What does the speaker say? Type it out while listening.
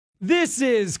This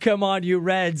is Come On You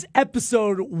Reds,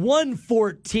 episode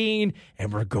 114,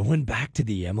 and we're going back to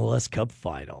the MLS Cup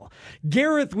final.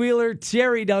 Gareth Wheeler,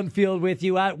 Terry Dunfield with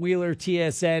you at Wheeler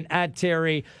TSN, at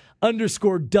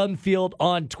Terry_Dunfield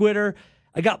on Twitter.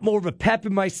 I got more of a pep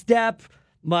in my step.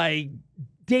 My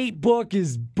date book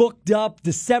is booked up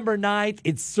December 9th.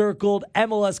 It's circled,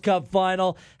 MLS Cup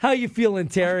final. How you feeling,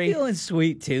 Terry? I'm feeling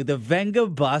sweet, too. The Venga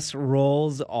bus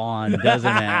rolls on, doesn't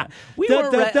it? I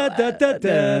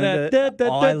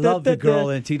love the girl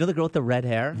in it. You know the girl with the red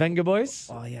hair? Venga Boys?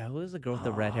 Oh, yeah. Who is the girl with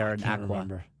the red hair in Aqua?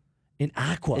 Remember. In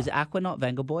Aqua. Is Aqua not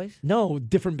Venga Boys? No,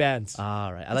 different bands.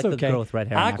 All right. I like the girl with red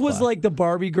hair in Aqua's Aqua. like the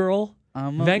Barbie girl.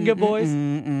 Venga Boys.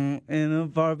 In a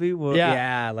Barbie world.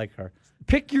 Yeah, I like her.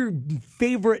 Pick your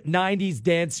favorite 90s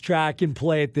dance track and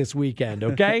play it this weekend,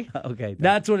 okay? Okay.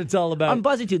 That's what it's all about. I'm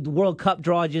buzzing, too. The World Cup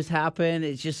draw just happened.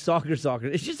 It's just soccer.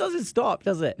 It just doesn't stop,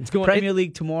 does it? It's going Premier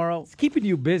League tomorrow. It's keeping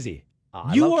you busy.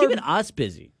 You are keeping us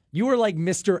busy. You are like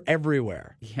Mr.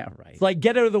 Everywhere. Yeah, right. It's like,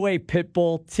 get out of the way,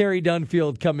 Pitbull. Terry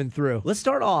Dunfield coming through. Let's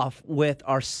start off with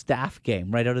our staff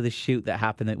game right out of the chute that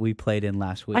happened that we played in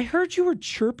last week. I heard you were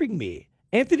chirping me.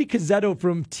 Anthony Cazzetto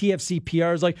from TFC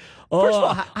PR is like, oh, First of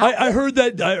all, I heard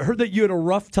that you had a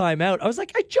rough time out. I was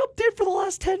like, I jumped in for the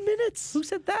last 10 minutes. Who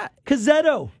said that?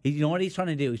 Cazzetto. You know what he's trying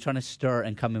to do? He's trying to stir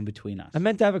and come in between us. I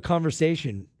meant to have a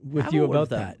conversation with you about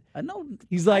that. I know.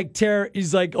 He's like,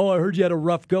 oh, I heard you had a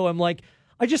rough go. I'm like,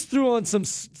 I just threw on some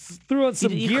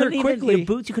gear quickly. Your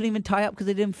boots you couldn't even tie up because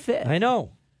they didn't fit. I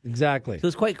know. Exactly. So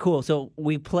it's quite cool. So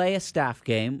we play a staff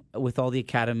game with all the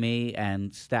academy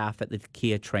and staff at the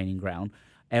Kia training ground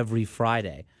every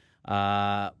Friday.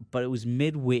 But it was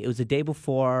midweek. It was the day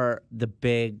before the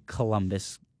big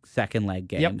Columbus second leg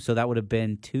game. Yep. So that would have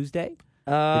been Tuesday.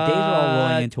 The days are all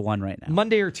rolling into one right now.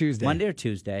 Monday or Tuesday? Monday or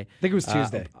Tuesday. I think it was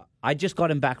Tuesday. I just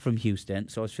got him back from Houston,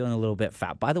 so I was feeling a little bit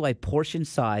fat. By the way, portion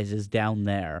sizes down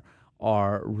there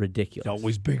are ridiculous. It's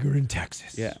always bigger in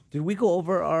Texas. Yeah. Did we go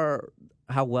over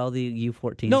how well the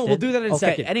U14 No, did? we'll do that in a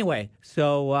second. Anyway,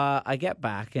 so I get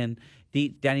back, and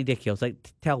Danny Dickio's like,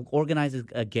 organize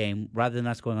a game rather than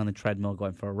us going on the treadmill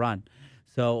going for a run.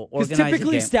 So organize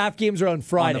typically a game. staff games are on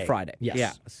Friday. On the Friday. Yes.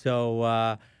 Yeah.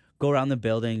 So go around the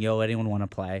building. Anyone want to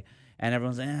play? And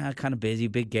everyone's like, kind of busy.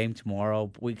 Big game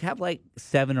tomorrow. We have like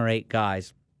 7 or 8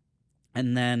 guys.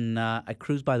 And then I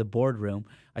cruise by the boardroom.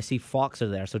 I see Fox are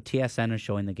there. So TSN is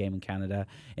showing the game in Canada.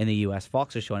 In the U.S.,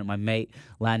 Fox are showing it. My mate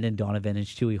Landon Donovan and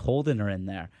Stewie Holden are in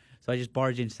there. So I just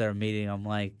barge into their meeting. I'm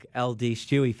like, LD,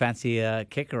 Stewie, fancy a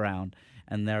kick around?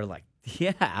 And they're like,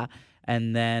 yeah.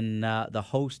 And then the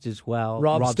host as well,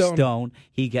 Rob Stone,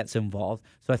 he gets involved.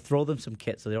 So I throw them some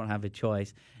kits so they don't have a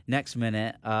choice. Next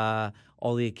minute,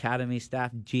 all the academy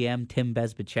staff, GM Tim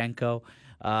Bezbachenko,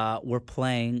 we're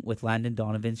playing with Landon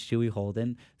Donovan, Stewie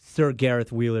Holden. Sir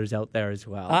Gareth Wheeler's out there as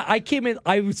well. I came in,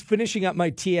 I was finishing up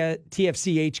my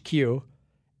TFC HQ,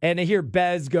 and I hear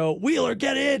Bez go, Wheeler,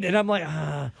 get in. And I'm like,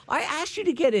 I asked you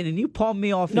to get in, and you palmed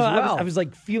me off as well. I was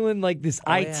like feeling like this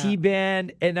IT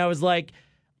band, and I was like,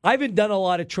 I haven't done a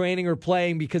lot of training or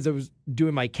playing because I was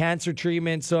doing my cancer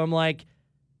treatment. So I'm like,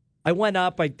 I went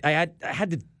up, I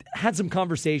had some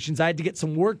conversations, I had to get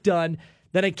some work done.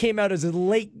 Then I came out as a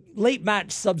late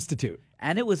match substitute.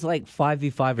 And it was like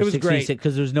 5v5 or 6v6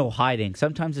 because there's no hiding.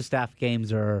 Sometimes the staff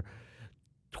games are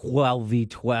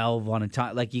 12v12 on a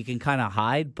time. Like you can kind of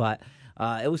hide, but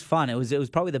it was fun. It was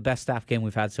probably the best staff game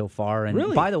we've had so far. And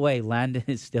really? By the way, Landon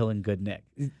is still in good nick.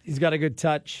 He's got a good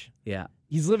touch. Yeah.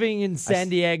 He's living in San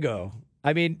Diego.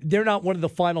 I mean, they're not one of the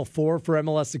final 4 for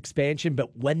MLS expansion,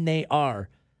 but when they are,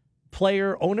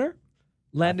 owner,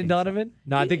 Landon Donovan? So.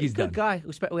 No, I think he's a good done.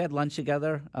 guy. We had lunch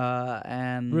together,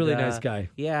 and really nice guy.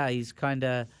 Yeah, he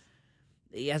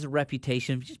has a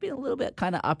reputation of just being a little bit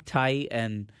kind of uptight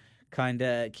and kind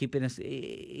of keeping us.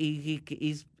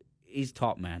 He's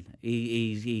top man.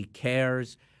 He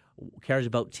cares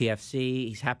about TFC.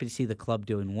 He's happy to see the club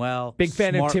doing well. Big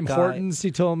fan of Tim Hortons,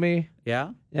 he told me.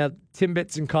 Yeah? Yeah,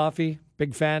 Timbits and Coffee.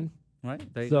 Big fan. Right.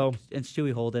 And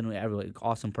Stewie Holden,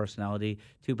 awesome personality.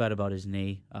 Too bad about his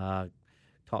knee.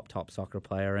 Top soccer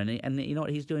player. And you know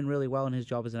what? He's doing really well in his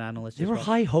job as an analyst. There were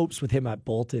high hopes with him at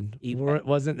Bolton. He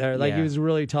wasn't there. Like, he was a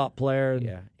really top player.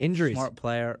 Yeah. Injuries. Smart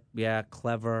player. Yeah,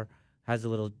 clever. Has a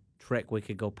little trick. We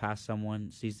could go past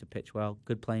someone, sees the pitch well.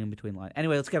 Good playing in between lines.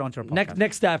 Anyway, let's get on to our podcast.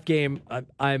 Next staff game,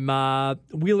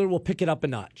 Wheeler will pick it up a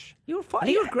notch. You were fine.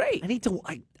 You were great. I need to.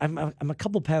 I'm a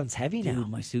couple pounds heavy now. Dude,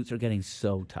 my suits are getting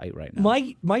so tight right now.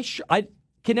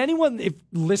 Can anyone, if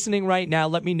listening right now,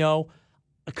 let me know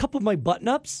a couple of my button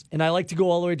ups, and I like to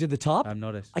go all the way to the top. I've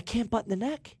noticed. I can't button the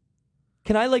neck.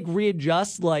 Can I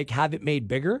readjust, have it made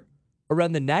bigger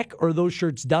around the neck, or are those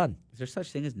shirts done? Is there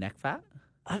such thing as neck fat?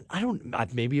 I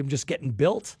don't. Maybe I'm just getting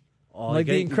built. Oh, Like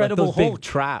the those Incredible big Hulk.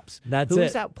 traps. That's Who it.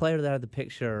 was that player that had the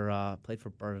picture? Played for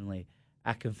Burnley,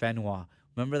 Akinfenwa.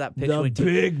 Remember that picture? The when he took-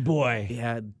 big boy.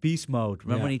 yeah, beast mode.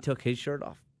 Remember Yeah. when he took his shirt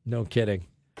off? No kidding.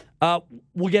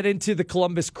 We'll get into the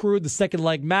Columbus Crew, the second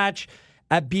leg match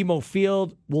at BMO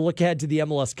Field. We'll look ahead to the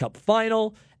MLS Cup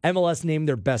final. MLS named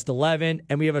their best 11,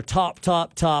 and we have a top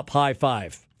high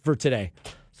five for today.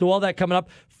 So all that coming up.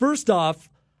 First off,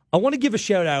 I want to give a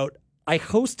shout out. I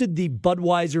hosted the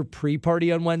Budweiser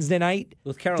pre-party on Wednesday night.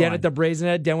 With Caroline. Down at the Brazen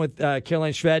Head, down with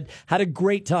Caroline Shved. Had a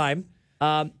great time.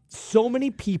 So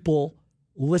many people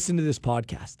listen to this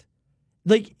podcast.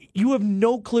 Like, you have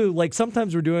no clue. Like,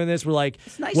 sometimes we're doing this, we're like,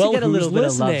 It's nice well, to get a who's little bit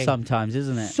of love listening? sometimes,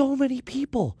 isn't it? So many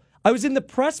people. I was in the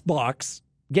press box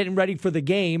getting ready for the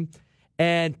game,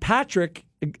 and Patrick,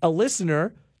 a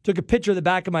listener, took a picture of the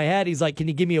back of my head. He's like, can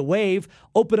you give me a wave?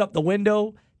 Open up the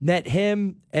window, met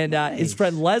him and his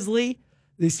friend Leslie.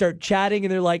 They start chatting,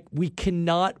 and they're like, we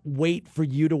cannot wait for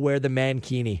you to wear the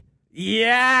mankini.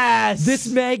 Yes. This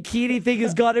mankini thing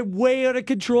has gotten way out of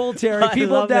control, Terry. I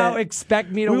People love now it.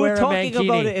 expect me to we wear were a talking mankini.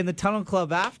 about it in the Tunnel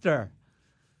Club after.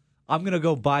 I'm gonna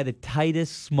go buy the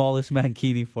tightest, smallest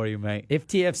mankini for you, mate. If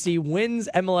TFC wins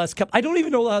MLS Cup, I don't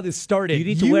even know how this started. You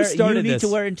need to wear. You started need this. to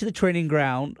wear it into the training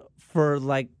ground for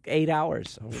like 8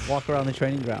 hours. Walk around the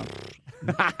training ground.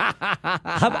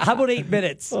 How about 8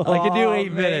 minutes? I can do Oh,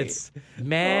 8 mate. minutes.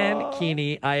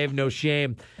 Mankini, I have no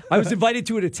shame. I was invited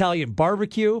to an Italian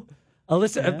barbecue.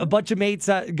 A bunch of mates,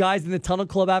 guys in the Tunnel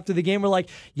Club after the game were like,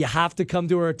 you have to come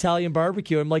to our Italian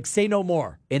barbecue. I'm like, say no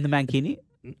more. In the mankini.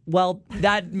 Well,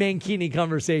 that mankini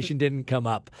conversation didn't come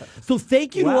up. So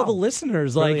thank you to all Wow. the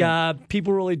listeners. Brilliant. Like,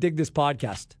 people really dig this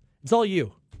podcast. It's all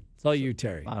you. It's all you,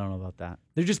 Terry. I don't know about that.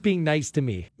 They're just being nice to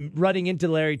me. Running into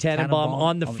Larry Tannenbaum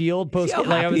on the field post. See how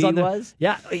Like I was happy on the. he was?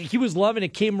 Yeah, he was loving it.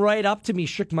 Came right up to me,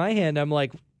 shook my hand. I'm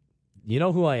like, you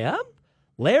know who I am?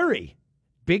 Larry.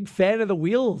 Big fan of the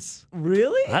Wheels.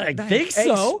 Really? I think Hey,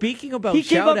 so. speaking about He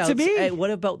came up to shout-outs, me. hey,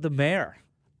 what about the mayor?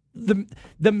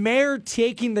 The mayor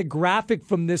taking the graphic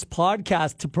from this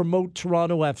podcast to promote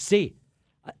Toronto FC.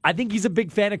 I think he's a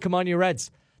big fan of Come On You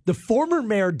Reds. The former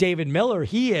mayor, David Miller,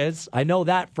 he is. I know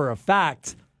that for a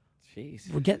fact. Jeez.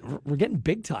 We're getting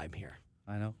big time here.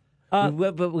 I know.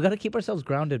 But we got to keep ourselves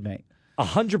grounded, mate.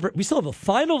 100%. We still have a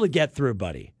final to get through,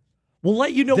 buddy. We'll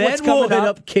let you know Then what's we'll coming hit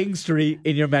up. up King Street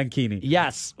in your mankini.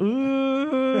 Yes.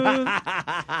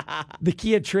 The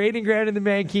Kia Trading Ground in the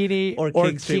Mankini Or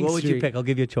King Street. What would you pick? I'll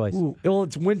give you a choice. Ooh, well,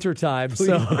 it's winter time,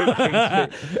 so.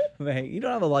 Mate, you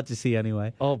don't have a lot to see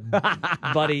anyway. Oh,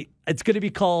 buddy, it's going to be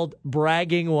called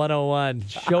Bragging 101,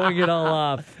 showing it all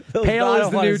off. Pale I is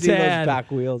don't the wanna new see those tan.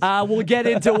 back wheels. We'll get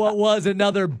into what was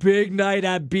another big night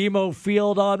at BMO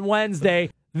Field on Wednesday.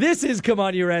 This is Come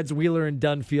On You Reds, Wheeler and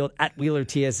Dunfield, at Wheeler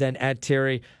TSN, at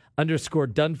Terry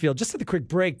 _Dunfield. Just at the quick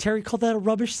break, Terry called that a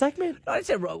rubbish segment. I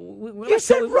said, You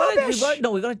said rubbish. We're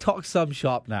going to talk some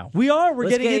shop now. We are. We're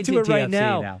Let's getting get into it into right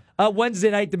TFC now.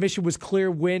 Wednesday night, the mission was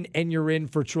clear, win, and you're in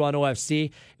for Toronto FC.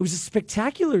 It was a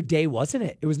spectacular day, wasn't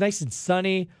it? It was nice and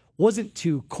sunny. Wasn't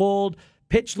too cold.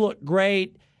 Pitch looked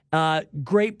great.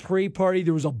 Great pre-party.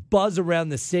 There was a buzz around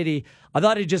the city. I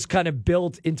thought it just kind of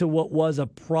built into what was a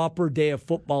proper day of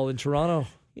football in Toronto.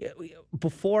 Yeah,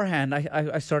 beforehand,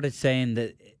 I started saying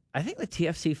that I think the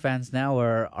TFC fans now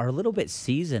are a little bit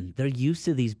seasoned. They're used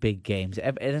to these big games,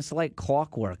 and it's like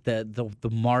clockwork. The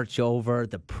march over,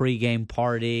 the pregame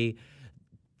party.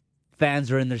 Fans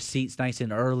are in their seats nice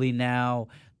and early now.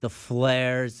 The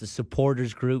flares, the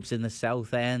supporters groups in the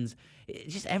south ends.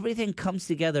 Just everything comes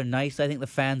together nice. I think the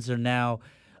fans are now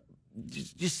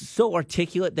just so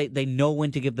articulate. They know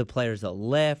when to give the players a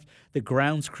lift. The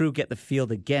grounds crew get the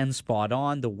field again spot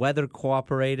on. The weather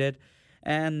cooperated.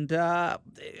 And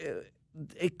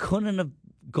it couldn't have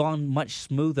gone much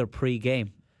smoother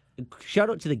pre-game. Shout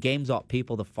out to the Games Op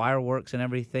people. The fireworks and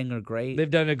everything are great. They've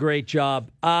done a great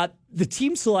job. The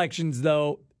team selections,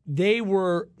 though, they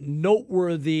were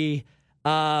noteworthy,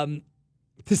 to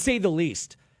say the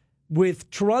least. With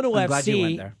Toronto I'm glad you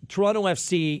went there. Toronto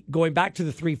FC going back to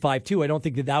the 3-5-2, I don't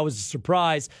think that was a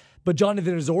surprise. But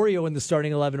Jonathan Osorio in the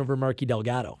starting 11 over Marky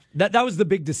Delgado. That was the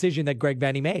big decision that Greg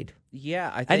Vanny made. Yeah,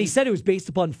 I think. And he said it was based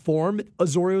upon form.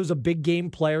 Osorio's a big game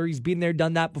player. He's been there,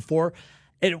 done that before.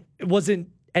 It wasn't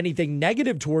anything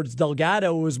negative towards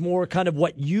Delgado. It was more kind of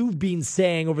what you've been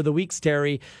saying over the weeks,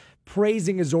 Terry.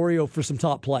 praising Osorio for some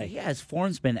top play. Yeah, his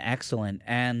form's been excellent,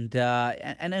 and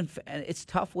it's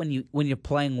tough when you're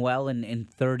playing well in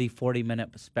 30,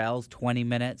 40-minute spells, 20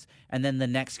 minutes, and then the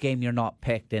next game you're not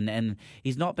picked, and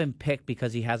he's not been picked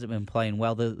because he hasn't been playing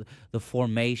well. The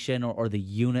formation or the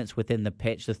units within the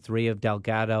pitch, the three of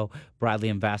Delgado, Bradley,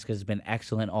 and Vasquez has been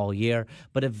excellent all year.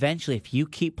 But eventually, if you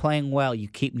keep playing well, you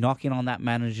keep knocking on that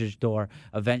manager's door,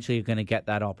 eventually you're going to get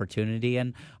that opportunity.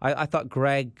 And I thought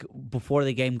Greg, before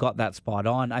the game, got that spot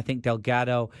on. I think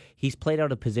Delgado, he's played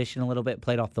out of position a little bit,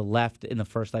 played off the left in the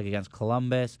first leg against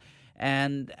Columbus.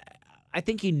 And I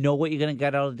think you know what you're going to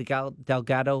get out of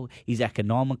Delgado. He's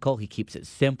economical. He keeps it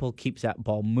simple, keeps that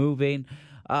ball moving.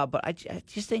 But I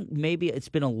just think maybe it's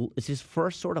his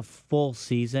first sort of full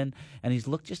season, and he's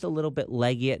looked just a little bit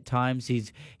leggy at times.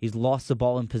 He's lost the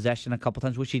ball in possession a couple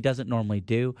times, which he doesn't normally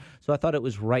do. So I thought it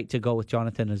was right to go with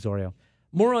Jonathan Osorio.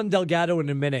 More on Delgado in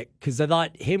a minute, because I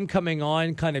thought him coming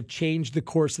on kind of changed the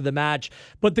course of the match.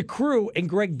 But the Crew and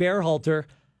Greg Berhalter,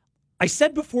 I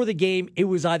said before the game it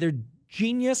was either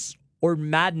genius or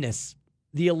madness,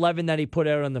 the 11 that he put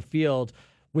out on the field,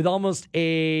 with almost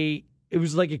it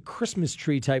was like a Christmas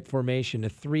tree type formation, a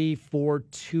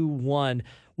 3-4-2-1,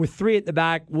 with three at the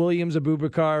back, Williams,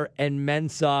 Abubakar, and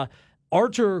Mensah.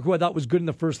 Archer, who I thought was good in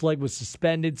the first leg, was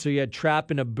suspended, so you had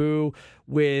Trapp and Abu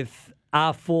with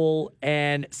Afful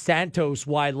and Santos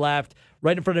wide left.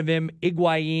 Right in front of him,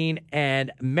 Higuain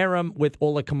and Merrim with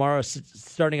Ola Kamara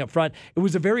starting up front. It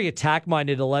was a very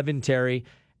attack-minded 11, Terry.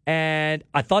 And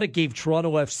I thought it gave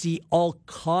Toronto FC all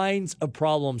kinds of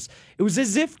problems. It was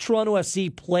as if Toronto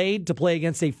FC played to play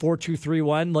against a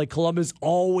 4-2-3-1 like Columbus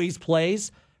always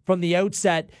plays from the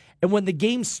outset. And when the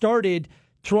game started,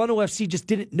 Toronto FC just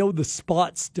didn't know the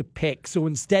spots to pick. So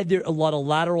instead, there a lot of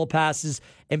lateral passes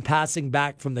and passing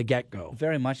back from the get-go.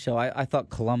 Very much so. I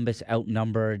thought Columbus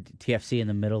outnumbered TFC in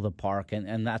the middle of the park,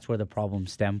 and that's where the problem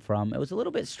stemmed from. It was a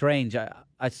little bit strange.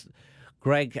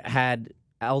 Greg had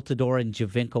Altidore and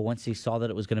Javinko, once he saw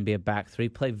that it was going to be a back three,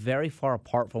 play very far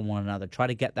apart from one another, try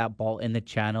to get that ball in the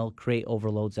channel, create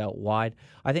overloads out wide.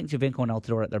 I think Javinko and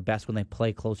Altidore are at their best when they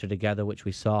play closer together, which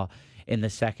we saw in the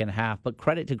second half. But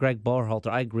credit to Greg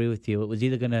Berhalter, I agree with you. It was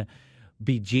either going to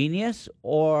be genius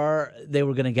or they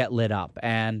were going to get lit up.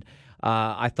 And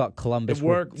I thought Columbus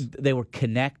they were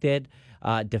connected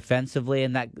defensively,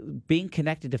 and that being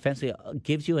connected defensively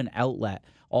gives you an outlet.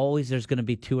 Always there's going to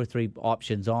be two or three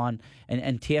options on,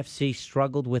 and TFC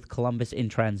struggled with Columbus in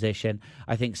transition.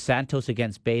 I think Santos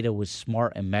against Beta was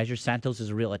smart and measured. Santos is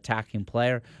a real attacking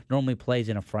player, normally plays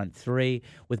in a front three.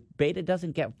 With Beta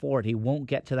doesn't get forward, he won't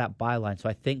get to that byline. So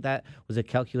I think that was a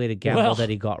calculated gamble that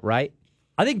he got right.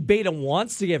 I think Beta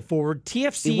wants to get forward.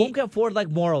 TFC... He won't get forward like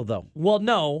Morrow, though. Well,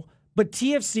 no, but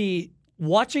TFC,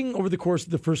 watching over the course of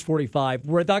the first 45,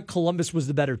 where I thought Columbus was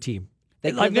the better team.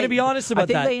 I'm going to be honest about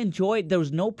that. I think they enjoyed. There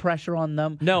was no pressure on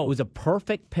them. No. It was a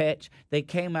perfect pitch. They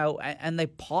came out and they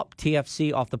popped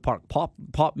TFC off the park.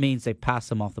 Pop means they passed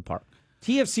them off the park.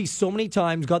 TFC so many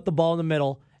times got the ball in the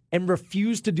middle and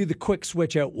refused to do the quick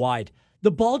switch out wide.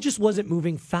 The ball just wasn't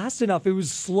moving fast enough. It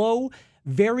was slow,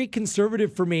 very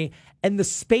conservative for me, and the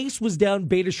space was down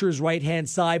Betashure's right-hand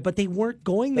side, but they weren't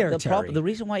going there, Terry. The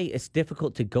reason why it's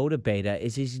difficult to go to Beta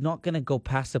is he's not going to go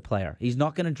past the player. He's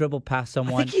not going to dribble past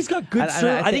someone. I think he's got good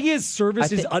service. I think his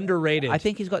service is underrated. I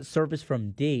think he's got service from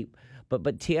deep.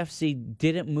 But TFC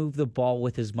didn't move the ball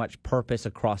with as much purpose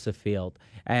across the field.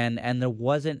 And there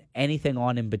wasn't anything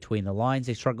on in between the lines.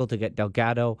 They struggled to get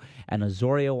Delgado and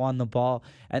Osorio on the ball.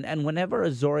 And whenever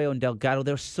Osorio and Delgado,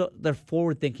 they're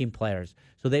forward-thinking players.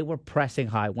 So they were pressing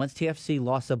high. Once TFC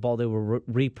lost the ball, they were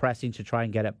repressing to try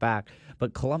and get it back.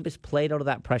 But Columbus played out of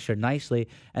that pressure nicely.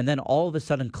 And then all of a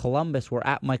sudden, Columbus were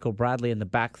at Michael Bradley in the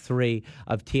back three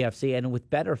of TFC. And with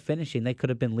better finishing, they could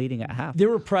have been leading at half. They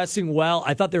were pressing well.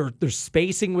 I thought their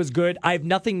spacing was good. I have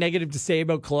nothing negative to say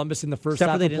about Columbus in the first half.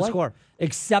 Except they didn't score.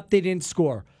 Except they didn't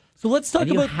score. So let's talk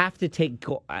about... You have to take...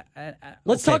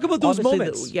 Let's talk about those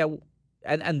moments.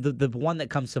 And the one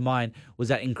that comes to mind was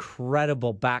that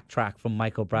incredible backtrack from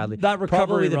Michael Bradley. That recovery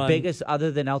Probably the run. biggest, other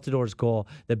than Altidore's goal,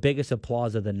 the biggest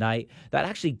applause of the night. That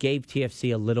actually gave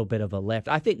TFC a little bit of a lift.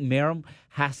 I think Merrim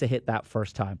has to hit that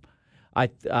first time.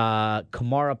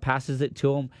 Kamara passes it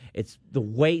to him. It's the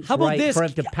weight right for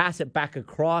him to pass it back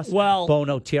across. Well,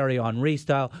 Bono, Thierry Henry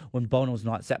style. When Bono's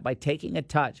not set, by taking a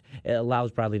touch, it allows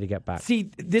Bradley to get back.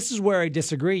 See, this is where I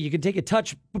disagree. You can take a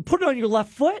touch, but put it on your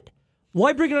left foot.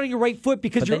 Why bring it on your right foot?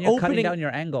 Because you're cutting down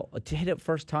your angle to hit it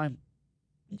first time.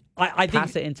 I think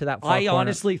pass it into that far I corner.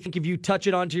 honestly think if you touch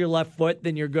it onto your left foot,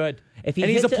 then you're good. If he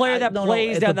and he's a hits it- player that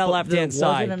plays if down that left-hand There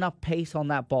side. wasn't enough pace on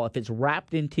that ball. If it's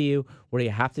wrapped into you where you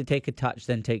have to take a touch,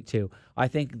 then take two. I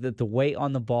think that the weight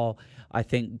on the ball, I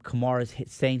think Kamara's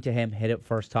saying to him, hit it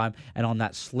first time. And on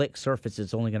that slick surface,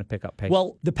 it's only going to pick up pace.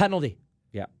 Well, the penalty.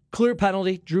 Yeah. Clear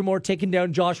penalty. Drew Moore taking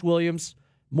down Josh Williams.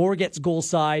 Moore gets goal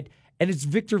side. And it's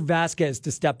Victor Vasquez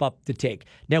to step up to take.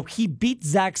 Now, he beat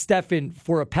Zach Steffen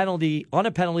for a penalty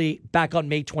back on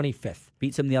May 25th.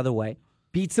 Beats him the other way.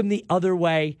 Beats him the other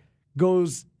way,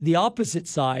 goes the opposite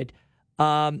side.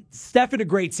 Steffen, a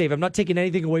great save. I'm not taking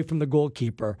anything away from the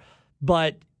goalkeeper.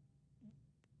 But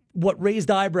what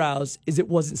raised eyebrows is it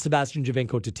wasn't Sebastian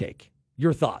Giovinco to take.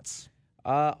 Your thoughts?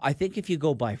 I think if you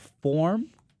go by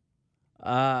form,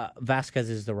 Vasquez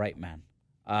is the right man.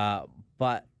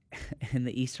 But in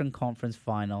the Eastern Conference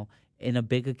Final, in a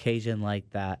big occasion like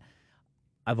that,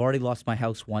 I've already lost my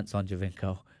house once on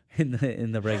Giovinco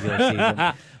in the regular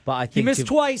season. But I think He missed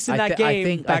twice in that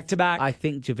game, back to back. I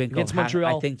think Giovinco against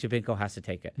Montreal. I think Giovinco has to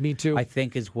take it. Me too. I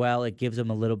think as well it gives him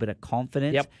a little bit of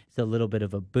confidence. Yep. It's a little bit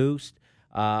of a boost.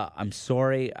 I'm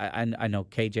sorry. I know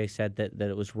KJ said that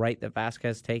it was right that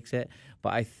Vasquez takes it,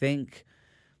 but I think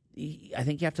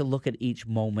you have to look at each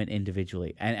moment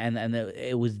individually, and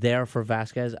it was there for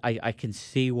Vasquez. I can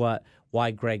see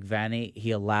why Greg Vanney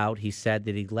he said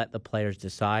that he'd let the players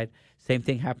decide. Same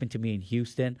thing happened to me in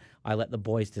Houston. I let the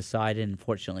boys decide, and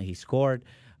unfortunately he scored.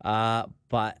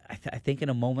 But I think in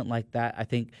a moment like that, I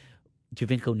think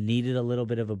Giovinco needed a little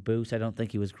bit of a boost. I don't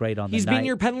think he was great on the night. He's been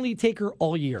your penalty taker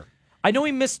all year. I know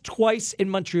he missed twice in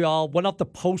Montreal, went off the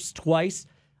post twice.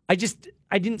 I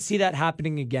didn't see that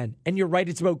happening again. And you're right,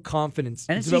 it's about confidence.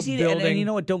 And it's about easy building. and you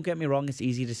know what? Don't get me wrong. It's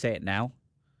easy to say it now.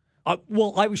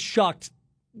 Well, I was shocked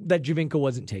that Giovinco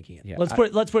wasn't taking it. Yeah, let's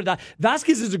put it that.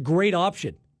 Vasquez is a great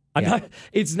option.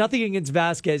 It's nothing against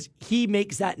Vasquez. He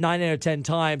makes that 9 out of 10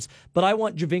 times, but I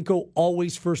want Giovinco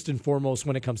always first and foremost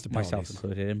when it comes to penalties. Myself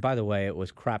included. And by the way, it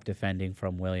was crap defending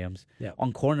from Williams. Yeah.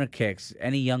 On corner kicks,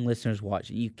 any young listeners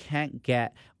watching, you can't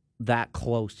get that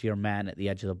close to your man at the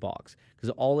edge of the box because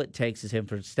all it takes is him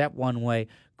to step one way,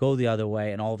 go the other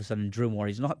way, and all of a sudden Drew Moore,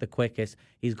 he's not the quickest.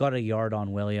 He's got a yard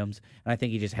on Williams, and I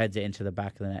think he just heads it into the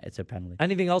back of the net. It's a penalty.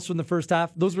 Anything else from the first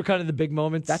half? Those were kind of the big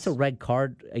moments. That's a red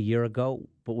card a year ago,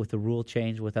 but with the rule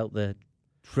change, without the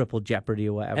triple jeopardy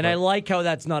or whatever. And I like how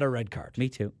that's not a red card. Me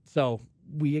too. So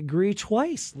we agree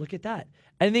twice. Look at that.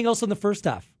 Anything else in the first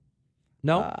half?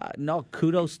 No? No,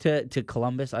 kudos to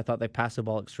Columbus. I thought they passed the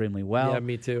ball extremely well. Yeah,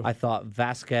 me too. I thought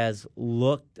Vasquez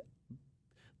looked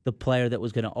the player that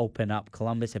was going to open up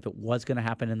Columbus if it was going to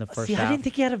happen in the first half. I didn't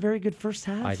think he had a very good first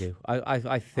half. I do. I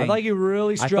think. I thought he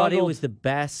really struggled. I thought he was the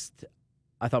best.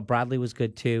 I thought Bradley was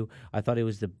good too. I thought he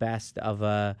was the best of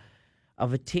a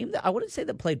team that I wouldn't say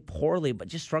that played poorly, but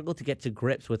just struggled to get to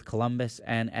grips with Columbus.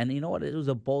 And you know what? It was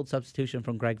a bold substitution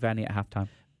from Greg Vanney at halftime.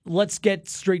 Let's get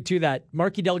straight to that.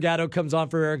 Marky Delgado comes on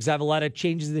for Eric Zavaleta,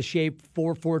 changes the shape,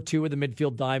 4-4-2 with the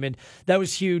midfield diamond. That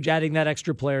was huge, adding that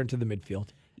extra player into the midfield.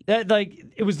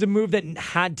 It was the move that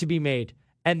had to be made.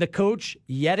 And the coach,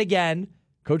 yet again,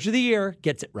 coach of the year,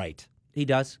 gets it right. He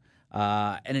does.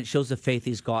 And it shows the faith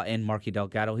he's got in Marky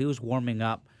Delgado. He was warming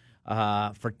up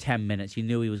for 10 minutes. You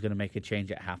knew he was going to make a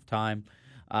change at halftime.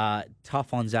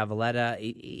 Tough on Zavaleta.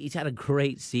 He's had a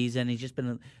great season. He's just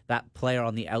been that player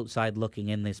on the outside looking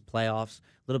in this playoffs, a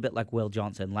little bit like Will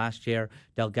Johnson last year.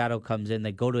 Delgado comes in,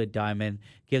 they go to a diamond,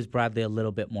 gives Bradley a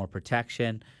little bit more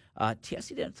protection.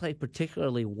 TSC didn't play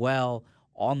particularly well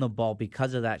on the ball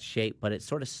because of that shape, but it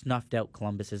sort of snuffed out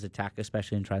Columbus's attack,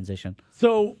 especially in transition.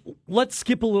 So let's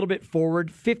skip a little bit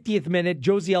forward. 50th minute,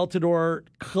 Josie Altidore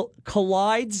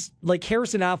collides, like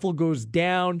Harrison Affle goes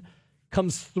down,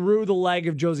 comes through the leg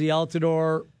of Josie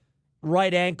Altidore,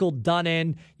 right ankle done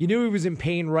in. You knew he was in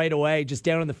pain right away, just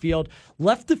down in the field.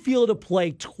 Left the field to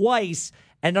play twice,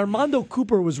 and Armando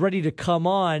Cooper was ready to come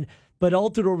on, but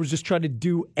Altidore was just trying to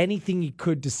do anything he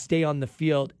could to stay on the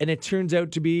field, and it turns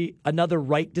out to be another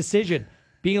right decision.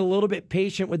 Being a little bit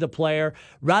patient with the player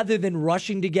rather than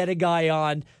rushing to get a guy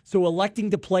on, so electing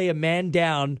to play a man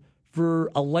down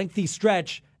for a lengthy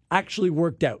stretch actually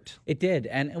worked out. It did.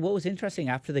 And what was interesting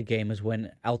after the game is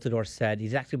when Altidore said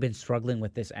he's actually been struggling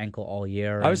with this ankle all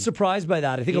year. I was surprised by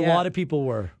that. I think a lot of people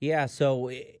were. Yeah,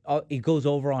 so he goes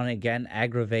over on it again,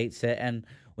 aggravates it, and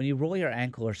when you roll your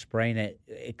ankle or sprain it,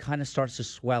 it kind of starts to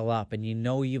swell up, and you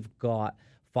know you've got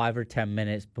 5 or 10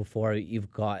 minutes before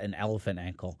you've got an elephant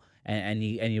ankle, and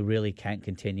you really can't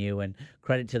continue. And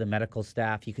credit to the medical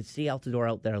staff. You could see Altidore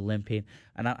out there limping,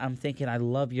 and I'm thinking, I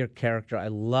love your character. I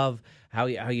love how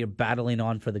you're battling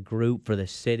on for the group, for the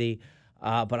city.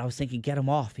 But I was thinking, get him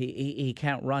off. He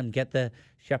can't run. Get the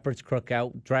shepherd's crook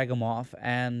out, drag him off,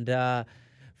 and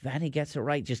Vanny gets it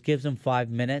right. Just gives him 5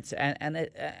 minutes, and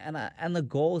the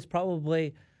goal is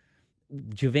probably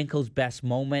Giovinco's best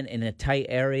moment in a tight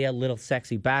area, little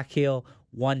sexy back heel,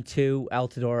 1-2,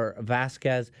 Altidore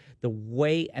Vasquez. The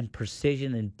weight and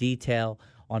precision and detail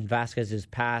on Vasquez's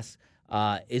pass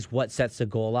is what sets the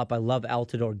goal up. I love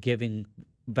Altidore giving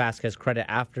Vasquez credit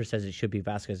after, says it should be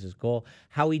Vasquez's goal.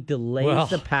 How he delays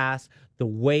the pass, the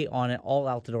weight on it, all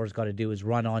Altidore's got to do is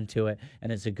run onto it,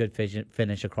 and it's a good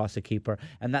finish across the keeper.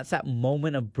 And that's that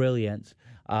moment of brilliance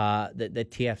that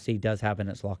TFC does have in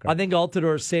its locker. I think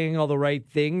Altidore is saying all the right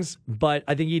things, but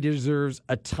I think he deserves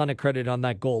a ton of credit on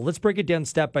that goal. Let's break it down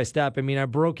step by step. I mean, I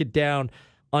broke it down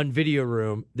on Video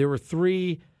Room. There were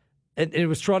three, and it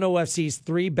was Toronto FC's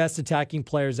three best attacking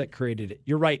players that created it.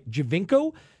 You're right.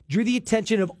 Giovinco drew the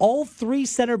attention of all three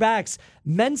center backs.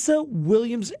 Mensah,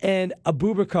 Williams, and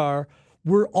Abubakar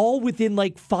were all within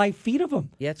like 5 feet of him.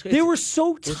 Yeah, they were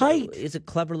so tight. It's a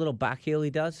clever little back heel he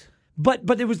does.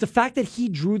 But it was the fact that he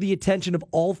drew the attention of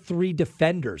all three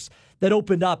defenders that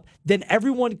opened up. Then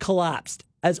everyone collapsed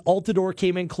as Altidore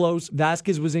came in close.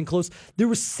 Vasquez was in close. There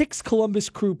were 6 Columbus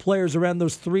Crew players around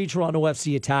those 3 Toronto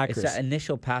FC attackers. It's that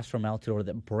initial pass from Altidore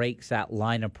that breaks that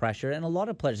line of pressure. And a lot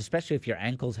of players, especially if your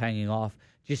ankle's hanging off,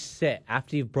 just sit.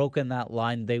 After you've broken that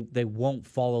line, they won't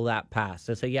follow that pass.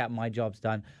 They'll say, yeah, my job's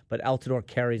done. But Altidore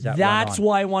carries that That's run on.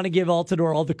 why I want to give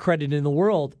Altidore all the credit in the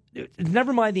world.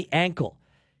 Never mind the ankle.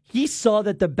 He saw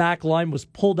that the back line was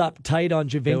pulled up tight on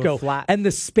Giovinco, and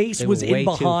the space was in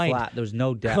behind. Too flat. There was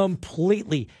no depth.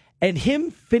 Completely. And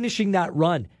him finishing that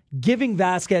run, giving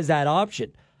Vasquez that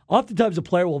option. Oftentimes a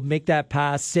player will make that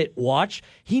pass, sit, watch.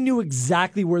 He knew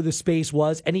exactly where the space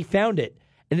was, and he found it.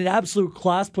 And an absolute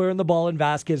class player in the ball, and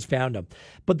Vasquez found him.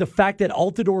 But the fact that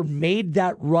Altidore made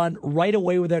that run right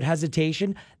away without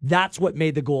hesitation, that's what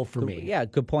made the goal for me. Yeah,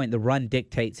 good point. The run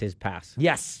dictates his pass.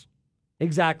 Yes,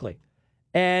 exactly.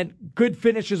 And good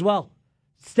finish as well.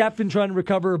 Stefan trying to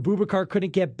recover. Abubakar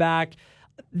couldn't get back.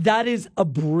 That is a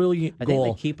brilliant goal.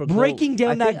 Think the keeper breaking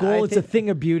down that goal, it's a thing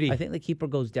of beauty. I think the keeper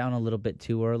goes down a little bit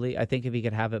too early. I think if he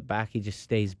could have it back, he just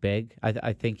stays big.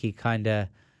 I think he kind of...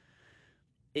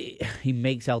 He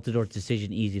makes Altidore's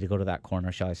decision easy to go to that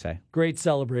corner, shall I say. Great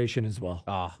celebration as well.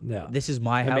 Oh, yeah. This is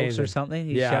my house or something?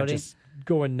 He's shouting. Just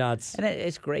going nuts. And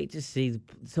it's great to see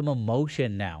some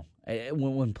emotion now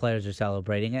when players are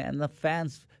celebrating it, and the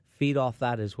fans feed off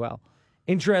that as well.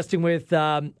 Interesting with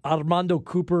Armando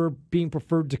Cooper being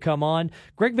preferred to come on.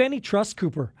 Greg Vanny trusts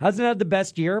Cooper. Hasn't had the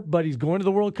best year, but he's going to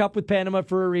the World Cup with Panama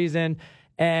for a reason,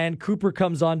 and Cooper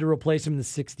comes on to replace him in the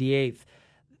 68th.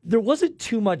 There wasn't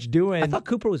too much doing. I thought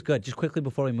Cooper was good, just quickly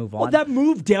before we move on. Well, that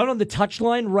move down on the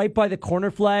touchline right by the corner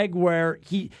flag where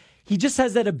he just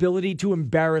has that ability to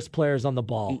embarrass players on the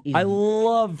ball. I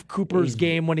love Cooper's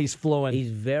game when he's flowing.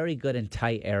 He's very good in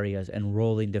tight areas and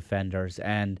rolling defenders.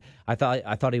 And I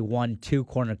thought he won 2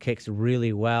 corner kicks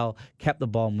really well, kept the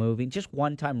ball moving. Just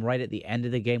one time right at the end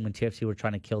of the game when TFC were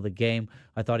trying to kill the game,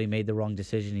 I thought he made the wrong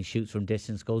decision. He shoots from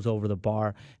distance, goes over the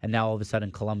bar, and now all of a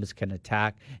sudden Columbus can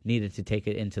attack, needed to take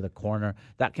it into the corner.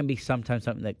 That can be sometimes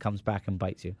something that comes back and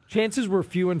bites you. Chances were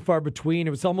few and far between.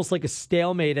 It was almost like a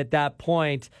stalemate at that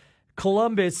point.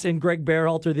 Columbus and Greg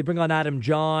Berhalter, they bring on Adam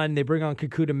John, they bring on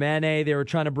Kekuta Mane, they were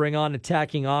trying to bring on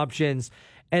attacking options,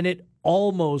 and it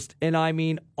almost, and I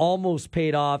mean almost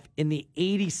paid off in the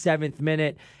 87th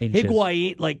minute.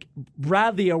 Higuain, like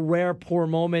Bradley, a rare poor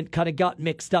moment, kind of got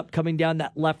mixed up coming down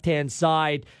that left-hand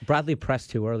side. Bradley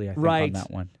pressed too early, I think, on that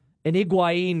one. And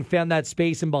Higuain found that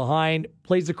space in behind,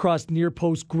 plays across near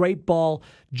post, great ball.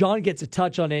 John gets a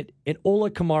touch on it, and Ola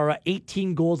Kamara,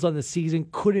 18 goals on the season,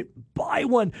 couldn't buy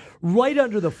one right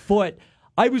under the foot.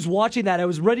 I was watching that. I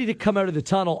was ready to come out of the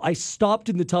tunnel. I stopped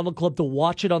in the tunnel club to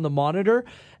watch it on the monitor,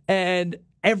 and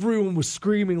everyone was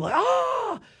screaming like,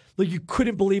 ah! Like you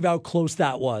couldn't believe how close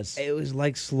that was. It was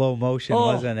like slow motion,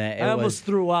 wasn't it? I almost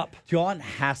threw up. John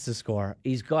has to score.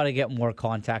 He's got to get more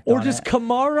contact Or on does it.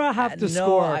 Kamara have to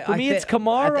score? For me, it's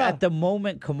Kamara. At the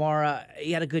moment, Kamara,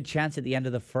 he had a good chance at the end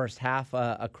of the first half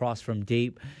across from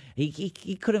deep.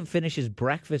 He couldn't finish his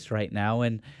breakfast right now,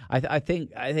 and I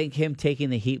think him taking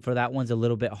the heat for that one's a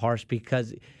little bit harsh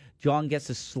because John gets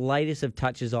the slightest of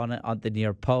touches on it on the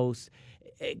near post.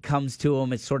 It comes to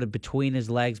him. It's sort of between his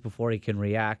legs before he can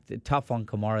react. Tough on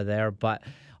Kamara there, but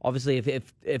obviously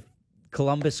if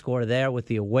Columbus score there with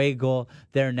the away goal,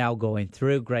 they're now going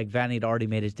through. Greg Vanny had already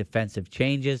made his defensive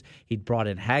changes. He'd brought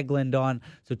in Haglund on,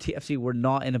 so TFC were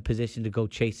not in a position to go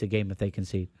chase the game if they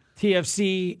concede.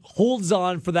 TFC holds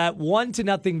on for that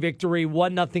 1-0 victory,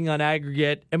 1-0 on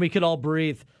aggregate, and we could all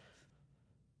breathe.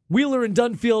 Wheeler and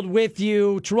Dunfield with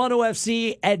you. Toronto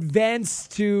FC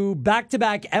advanced to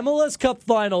back-to-back MLS Cup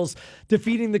finals,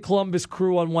 defeating the Columbus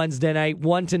Crew on Wednesday night.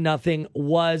 1-0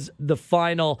 was the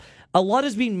final. A lot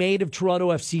has been made of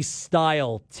Toronto FC's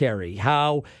style, Terry.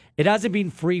 How it hasn't been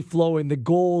free-flowing. The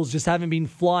goals just haven't been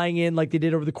flying in like they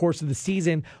did over the course of the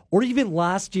season or even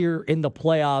last year in the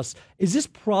playoffs. Is this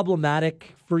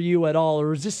problematic for you at all,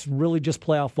 or is this really just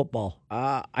playoff football?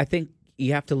 I think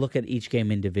you have to look at each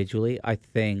game individually. I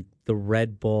think the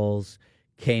Red Bulls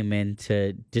came in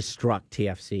to destruct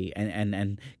TFC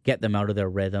and get them out of their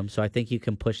rhythm. So I think you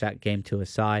can push that game to a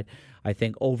side. I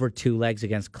think over 2 legs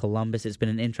against Columbus, it's been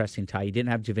an interesting tie. You didn't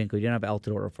have Giovinco, you didn't have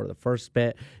Altidore for the first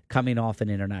bit, coming off an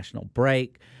international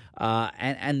break.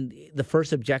 And the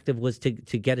first objective was to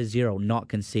get a 0, not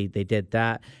concede. They did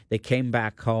that. They came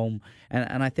back home.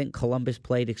 And I think Columbus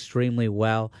played extremely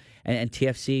well. And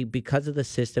TFC, because of the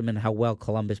system and how well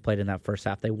Columbus played in that first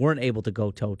half, they weren't able to go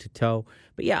toe-to-toe.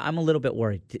 But, yeah, I'm a little bit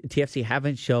worried. TFC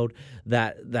haven't showed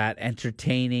that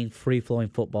entertaining, free-flowing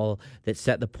football that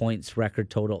set the points record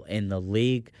total in the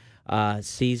league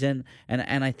season.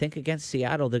 And I think against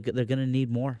Seattle, they're going to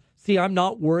need more. See, I'm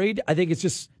not worried. I think it's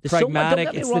just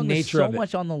pragmatic. It's the nature of it. There's so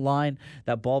much on the line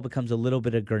that ball becomes a little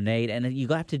bit of grenade, and you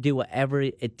have to do whatever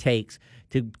it takes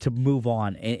to move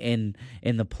on in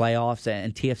the playoffs.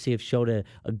 And TFC have showed a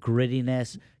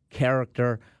grittiness,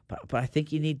 character, but I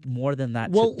think you need more than that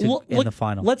in the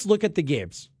final. Let's look at the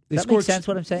games. Does that make sense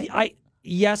what I'm saying?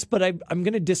 Yes, but I'm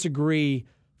going to disagree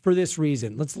for this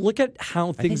reason. Let's look at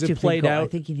how things have played out. I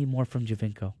think you need more from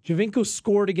Giovinco. Giovinco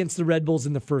scored against the Red Bulls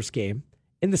in the first game.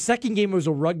 In the second game, it was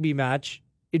a rugby match.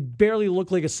 It barely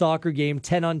looked like a soccer game,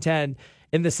 10-on-10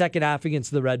 in the second half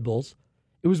against the Red Bulls.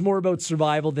 It was more about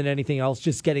survival than anything else,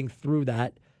 just getting through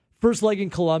that. First leg in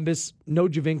Columbus, no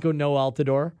Giovinco, no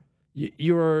Altidore.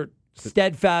 You were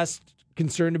steadfast,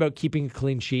 concerned about keeping a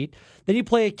clean sheet. Then you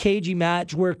play a cagey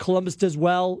match where Columbus does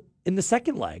well in the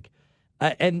second leg.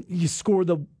 And you score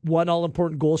the one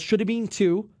all-important goal. Should have been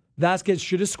 2. Vasquez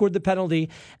should have scored the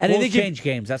penalty. And Goals change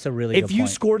games. That's a really good point. If you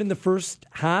scored in the first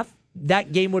half,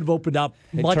 that game would have opened up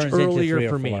much earlier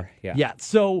for me. Yeah.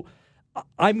 So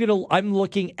I'm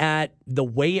looking at the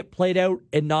way it played out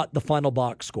and not the final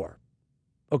box score.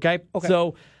 Okay.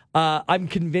 So I'm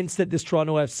convinced that this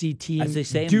Toronto FC team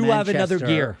have another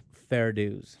gear. Fair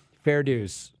dues. Fair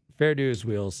dues,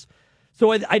 Wheels.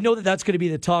 So I know that's going to be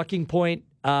the talking point.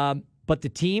 But the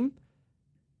team,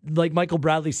 like Michael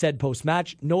Bradley said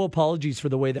post-match, no apologies for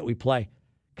the way that we play.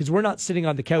 Because we're not sitting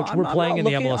on the couch. We're playing in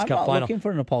the MLS Cup final. I'm not looking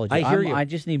for an apology. I hear you. I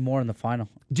just need more in the final.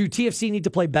 Do TFC need to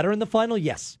play better in the final?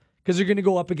 Yes. Because they're going to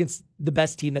go up against the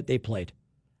best team that they played.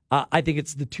 I think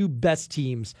it's the 2 best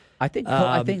teams. I think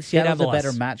Seattle's a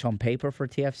better match on paper for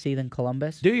TFC than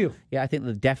Columbus. Do you? Yeah, I think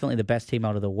they're definitely the best team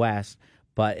out of the West.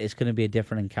 But it's going to be a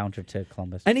different encounter to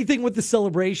Columbus. Anything with the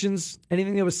celebrations?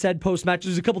 Anything that was said post-match?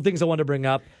 There's a couple things I want to bring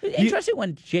up. Interesting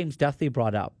when James Duthie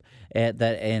brought up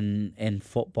that in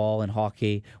football and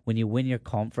hockey, when you win your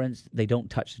conference, they don't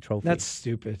touch the trophy. That's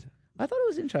stupid. I thought it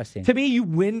was interesting. To me, you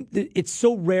win. It's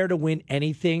so rare to win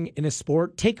anything in a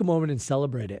sport. Take a moment and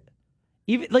celebrate it.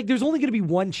 Even there's only going to be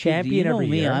one champion every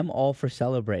year. I'm all for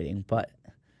celebrating, but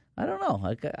I don't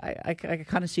know. I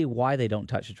kind of see why they don't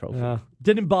touch the trophy.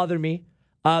 Didn't bother me.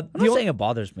 I'm not saying it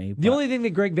bothers me. The only thing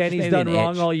that Greg Vanney's done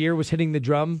wrong all year was hitting the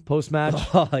drum post-match.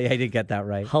 Oh, yeah, I did get that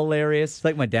right. Hilarious. It's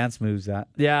like my dance moves, that.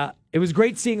 Yeah. It was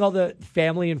great seeing all the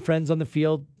family and friends on the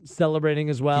field celebrating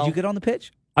as well. Did you get on the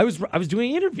pitch? I was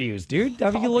doing interviews, dude.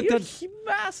 Have you looked at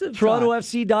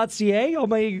TorontoFC.ca, all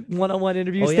my one-on-one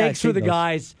interviews? Oh, yeah, Thanks for the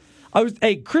guys.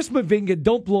 Hey, Chris Mavinga,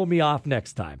 don't blow me off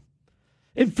next time.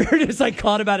 In fairness, I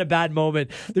caught him at a bad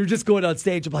moment. They were just going on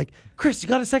stage. I'm like, Chris, you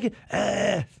got a second?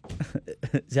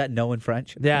 Is that no in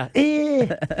French? Yeah.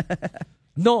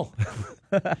 No.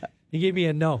 He gave me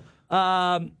a no.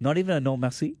 Not even a no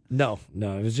merci? No.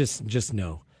 It was just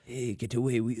no. Hey, get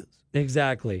away, Wheels.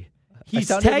 Exactly. He's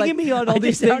tagging me on all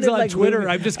these things on Twitter.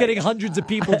 I'm just getting hundreds of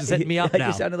people just hitting me up now. I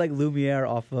just sounded like Lumiere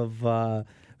off of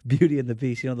Beauty and the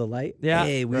Beast. You know the light? Yeah.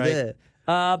 Hey, we there.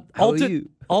 How are you?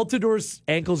 Altidore's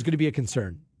ankle is going to be a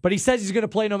concern, but he says he's going to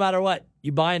play no matter what.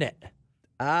 You buying it?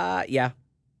 Yeah.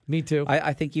 Me too.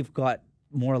 I think you've got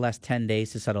more or less 10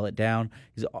 days to settle it down.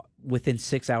 He's within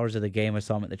 6 hours of the game. I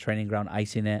saw him at the training ground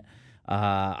icing it.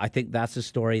 I think that's a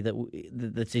story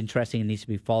that's interesting and needs to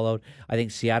be followed. I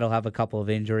think Seattle have a couple of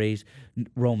injuries.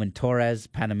 Roman Torres,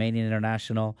 Panamanian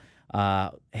international.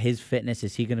 His fitness,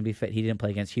 is he going to be fit? He didn't play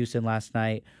against Houston last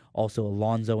night. Also,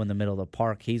 Alonso in the middle of the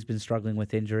park. He's been struggling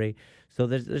with injury. So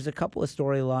there's a couple of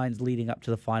storylines leading up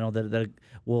to the final that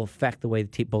will affect the way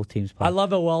both teams play. I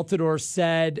love how Altidore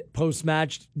said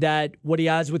post-match that what he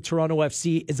has with Toronto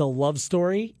FC is a love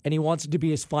story, and he wants it to be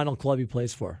his final club he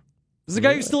plays for. This is a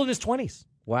guy who's still in his 20s.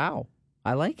 Wow.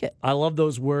 I like it. I love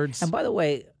those words. And by the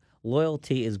way,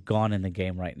 loyalty is gone in the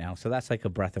game right now. So that's like a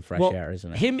breath of fresh air,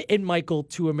 isn't it? Him and Michael,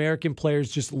 two American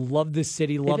players, just love this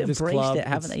city, love They've this embraced club. it,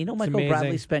 haven't they? You know, Michael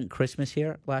Bradley spent Christmas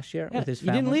here last year with his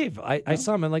family. He didn't leave. I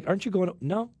saw him. I'm like, aren't you going?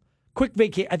 No. Quick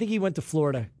vacation. I think he went to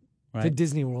Florida, to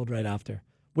Disney World right after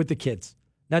with the kids.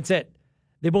 That's it.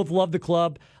 They both love the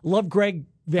club. Love Greg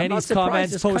Vanny's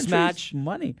comments post-match.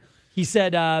 Money. He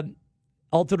said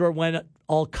Altidore went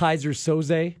all Kaiser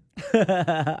Soze.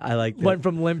 I like that. Went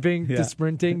from limping to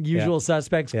sprinting. Usual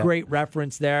suspects. Yeah. Great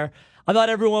reference there. I thought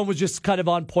everyone was just kind of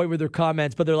on point with their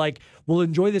comments, but they're like, we'll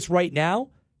enjoy this right now.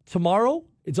 Tomorrow,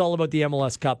 it's all about the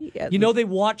MLS Cup. Yeah, They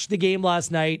watched the game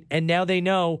last night, and now they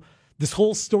know this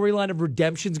whole storyline of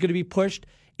redemption is going to be pushed.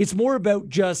 It's more about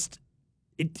just,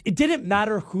 it didn't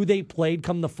matter who they played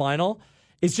come the final.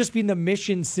 It's just been the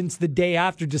mission since the day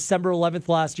after, December 11th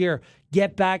last year.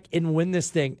 Get back and win this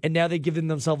thing. And now they give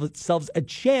themselves a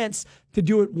chance to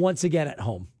do it once again at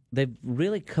home. They've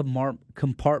really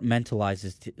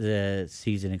compartmentalized the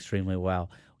season extremely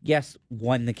well. Yes,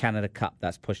 won the Canada Cup,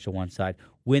 that's pushed to one side.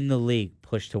 Win the league,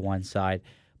 pushed to one side.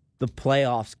 The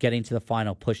playoffs, getting to the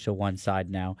final, pushed to one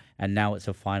side now, and now it's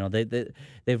a final.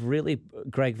 They've really,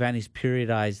 Greg Vanny's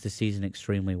periodized the season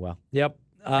extremely well. Yep.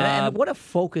 And what a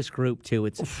focus group, too.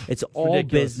 It's all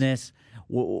ridiculous. business.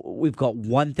 We've got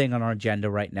one thing on our agenda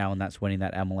right now, and that's winning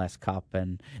that MLS Cup.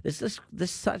 And it's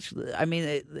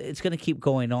going to keep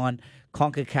going on.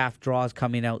 CONCACAF draws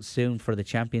coming out soon for the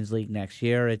Champions League next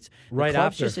year. The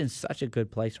club's just in such a good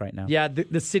place right now. Yeah,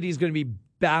 the city's going to be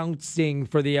bouncing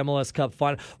for the MLS Cup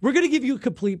final. We're going to give you a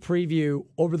complete preview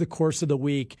over the course of the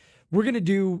week. We're going to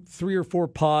do 3 or 4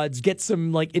 pods, get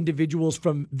some individuals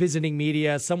from visiting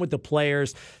media, some with the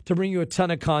players, to bring you a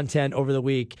ton of content over the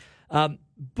week.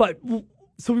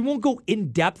 So we won't go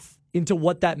in depth into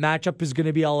what that matchup is going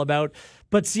to be all about.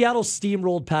 But Seattle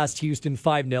steamrolled past Houston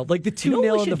 5-0. Like the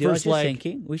 2-0 in the first leg.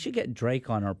 Thinking? We should get Drake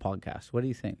on our podcast. What do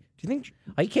you think? Do you think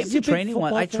he came to training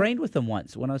once? I trained with him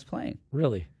once when I was playing.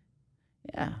 Really?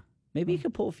 Yeah. Maybe you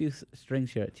could pull a few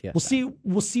strings here at TFC.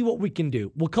 We'll see what we can do.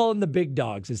 We'll call them the big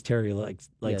dogs, as Terry likes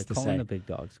to say. The big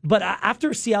dogs. But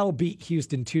after Seattle beat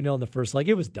Houston 2-0 in the first leg,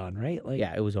 it was done, right?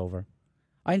 Yeah, it was over.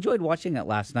 I enjoyed watching it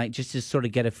last night just to sort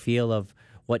of get a feel of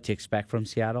what to expect from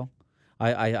Seattle.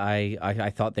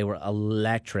 I thought they were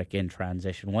electric in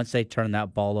transition. Once they turned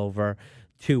that ball over,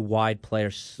 2 wide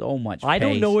players, so much pace. I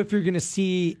don't know if you're going to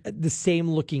see the same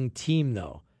looking team,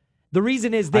 though. The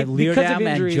reason is because of Leerdam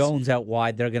injuries. And Jones out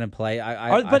wide, they're going to play.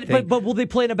 But will they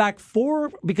play in a back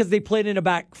 4? Because they played in a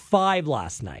back 5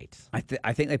 last night. I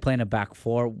think they play in a back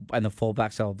 4, and the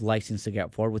fullbacks will have license to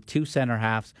get forward with 2 center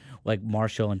halves like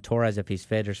Marshall and Torres if he's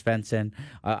fit, or Svensson.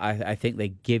 I think they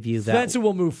give you that. Svensson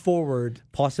will move forward,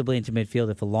 possibly into midfield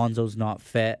if Alonso's not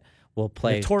fit. We'll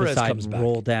play beside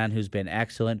Roldan, who's been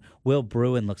excellent. Will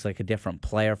Bruin looks like a different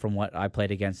player from what I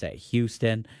played against at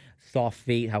Houston. Soft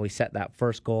feet, how he set that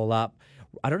first goal up.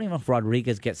 I don't even know if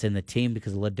Rodriguez gets in the team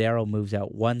because Ladero moves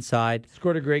out one side.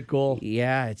 Scored a great goal.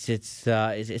 Yeah, it's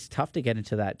tough to get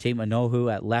into that team.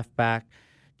 Anohu at left back.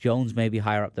 Jones maybe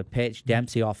higher up the pitch.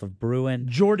 Dempsey off of Bruin.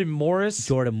 Jordan Morris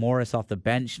off the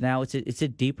bench now. It's a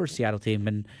deeper Seattle team,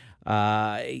 and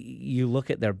you look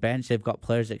at their bench. They've got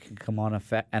players that can come on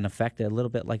and affect it a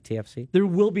little bit like TFC. There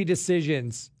will be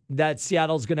decisions that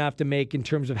Seattle's going to have to make in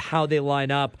terms of how they line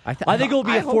up. I think it'll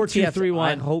be a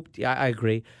 4-2-3-1. I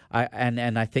agree.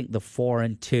 And I think the 4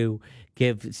 and 2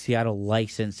 give Seattle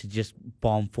license to just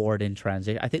bomb forward in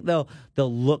transition. I think they'll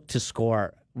look to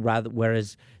score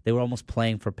whereas they were almost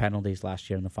playing for penalties last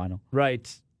year in the final.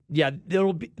 Right. Yeah,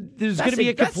 there's going to be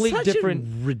a complete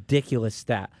different ridiculous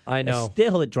stat. I know.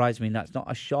 Still, it drives me nuts.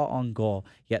 Not a shot on goal,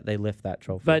 yet they lift that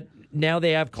trophy. But now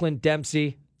they have Clint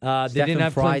Dempsey. They didn't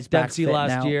have Clint Dempsey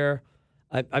last year.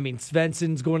 I mean,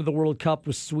 Svensson's going to the World Cup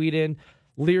with Sweden.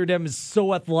 Leerdam is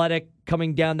so athletic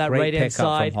coming down that right-hand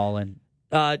side. From Holland.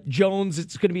 Jones,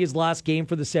 it's going to be his last game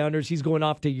for the Sounders. He's going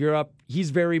off to Europe. He's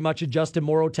very much a Justin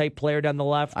Morrow type player down the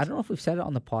left. I don't know if we've said it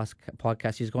on the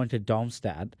podcast. He's going to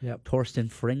Darmstadt. Yep. Torsten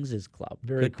Frings' club.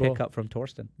 Very Good cool. pickup from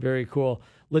Torsten. Very cool.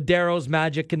 Ladero's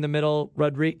magic in the middle.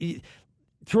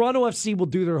 Toronto FC will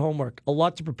do their homework. A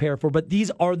lot to prepare for, but these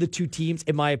are the 2 teams,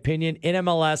 in my opinion, in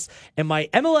MLS. And my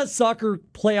MLS soccer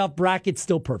playoff bracket's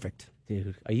still perfect.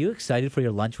 Dude, are you excited for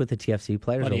your lunch with the TFC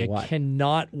players or what? I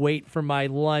cannot wait for my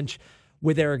lunch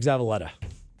with Eric Zavaleta.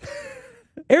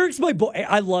 Eric's my boy.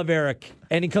 I love Eric,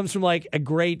 and he comes from like a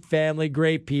great family,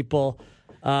 great people.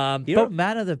 You're a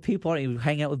man of the people. Aren't you?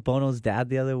 Hang out with Bono's dad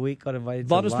the other week. Got invited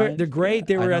to lunch. They're great.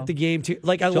 They were at the game too.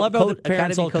 Like I love how the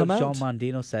parents all come out. John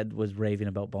Mondino was raving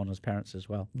about Bono's parents as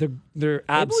well. They're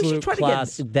absolute we should try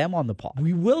class. to get them on the pod.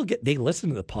 We will get. They listen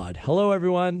to the pod. Hello,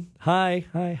 everyone. Hi.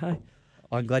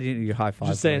 I'm glad you did your high five.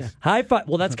 Just saying, high five.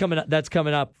 Well, that's coming up. That's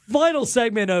coming up. Final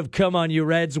segment of Come On You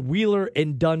Reds. Wheeler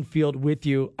and Dunfield with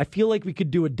you. I feel like we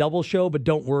could do a double show, but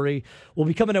don't worry. We'll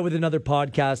be coming out with another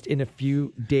podcast in a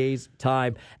few days'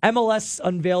 time. MLS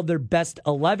unveiled their best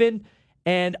 11,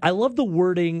 and I love the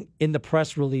wording in the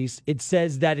press release. It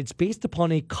says that it's based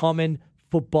upon a common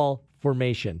football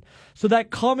formation. So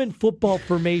that common football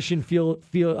formation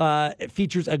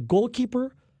features a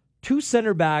goalkeeper, 2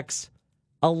 center backs,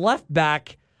 a left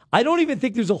back. I don't even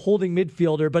think there's a holding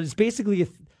midfielder, but it's basically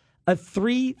a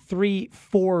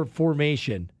 3-3-4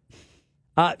 formation.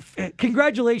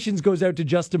 Congratulations goes out to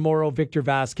Justin Morrow, Victor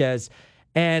Vasquez,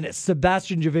 and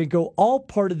Sebastian Giovinco, all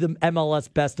part of the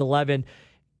MLS Best 11.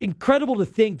 Incredible to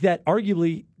think that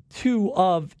arguably 2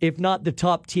 of, if not the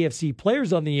top TFC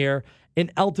players on the year,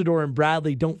 in Altidore and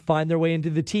Bradley, don't find their way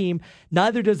into the team.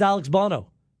 Neither does Alex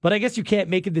Bono. But I guess you can't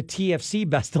make it the TFC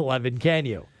Best 11, can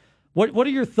you? What are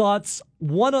your thoughts,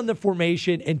 1, on the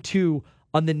formation, and 2,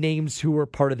 on the names who were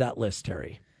part of that list,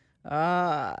 Terry?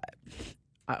 I'm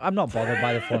not bothered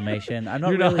by the formation.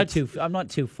 I'm not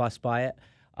too fussed by it.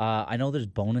 I know there's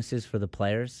bonuses for the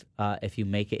players if you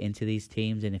make it into these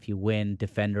teams and if you win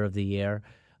Defender of the Year.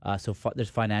 There's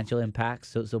financial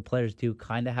impacts. So players do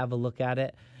kind of have a look at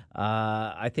it.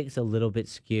 I think it's a little bit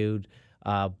skewed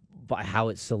by how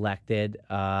it's selected.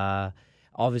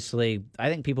 Obviously, I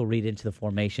think people read into the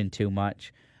formation too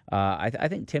much. I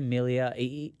think Tim Melia,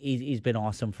 he's been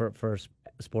awesome for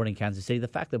Sporting Kansas City. The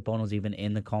fact that Bono's even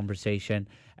in the conversation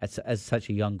as such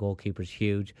a young goalkeeper is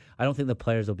huge. I don't think the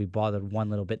players will be bothered one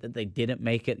little bit that they didn't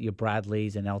make it. Your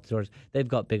Bradleys and Altidores, they've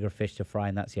got bigger fish to fry,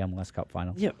 and that's the MLS Cup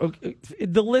final. Yeah, okay.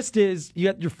 The list is, you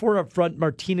got your 4 up front,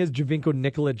 Martinez, Giovinco,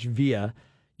 Nikolic, Villa.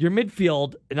 Your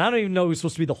midfield, and I don't even know who's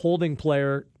supposed to be the holding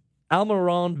player,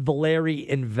 Almiron, Valeri,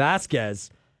 and Vasquez.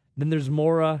 Then there's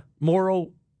Morrow,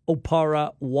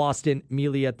 Opara, Waston,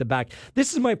 Mealy at the back.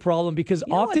 This is my problem because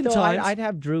oftentimes I'd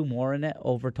have Drew Moore in it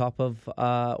over top of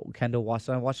Kendall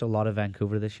Waston. I watched a lot of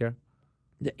Vancouver this year.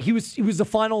 He was the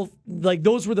final, like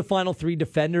those were the final 3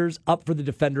 defenders up for the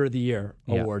Defender of the Year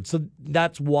award. So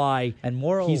that's why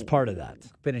he's part of that.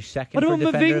 Finished second for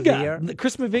Defender of the Year.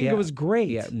 Chris Mavinga was great.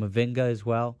 Yeah, Mavinga as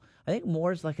well. I think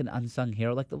Moore's like an unsung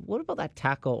hero. What about that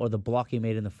tackle or the block he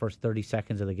made in the first 30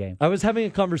 seconds of the game? I was having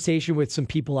a conversation with some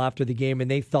people after the game,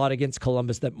 and they thought against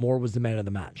Columbus that Moore was the man of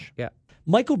the match. Yeah.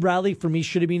 Michael Bradley, for me,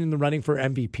 should have been in the running for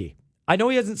MVP. I know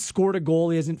he hasn't scored a goal.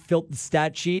 He hasn't filled the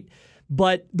stat sheet.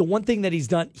 But the one thing that he's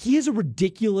done, he has a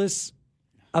ridiculous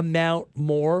amount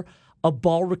more of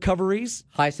ball recoveries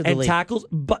and tackles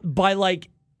by like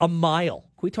a mile.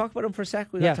 Can we talk about him for a sec?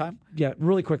 We got time? Yeah,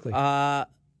 really quickly.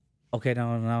 Okay,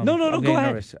 no, go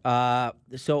ahead.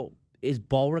 So his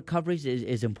ball recoveries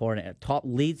is important. Top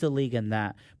leads the league in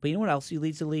that. But you know what else he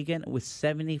leads the league in? With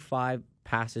 75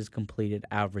 passes completed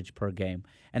average per game.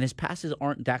 And his passes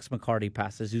aren't Dax McCarty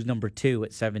passes, who's number 2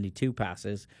 at 72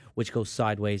 passes, which goes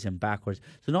sideways and backwards.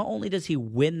 So not only does he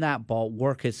win that ball,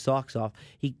 work his socks off,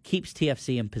 he keeps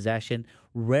TFC in possession.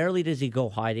 Rarely does he go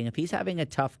hiding. If he's having a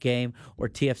tough game or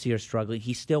TFC are struggling,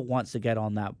 he still wants to get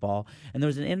on that ball. And there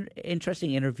was an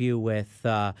interesting interview with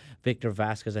Victor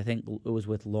Vasquez. I think it was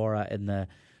with Laura in the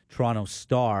Toronto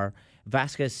Star.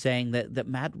 Vasquez saying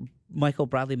that Michael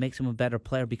Bradley makes him a better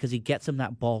player because he gets him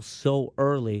that ball so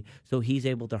early, so he's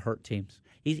able to hurt teams.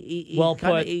 He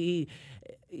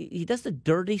does the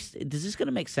dirty. Is this going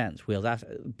to make sense, Wheels?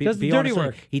 Does the dirty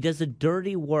work. He does the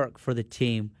dirty work for the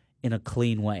team in a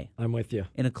clean way. I'm with you.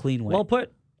 In a clean way. Well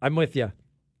put. I'm with you.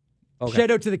 Okay.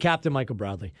 Shout out to the captain, Michael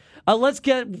Bradley. Let's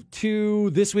get to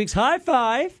this week's high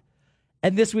five.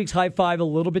 And this week's high five a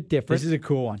little bit different. This is a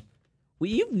cool one. Well,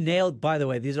 you've nailed, by the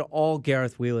way, these are all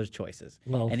Gareth Wheeler's choices.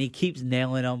 Well, and he keeps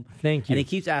nailing them. Thank you. And he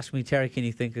keeps asking me, Terry, can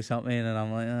you think of something? And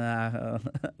I'm like,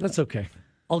 That's okay.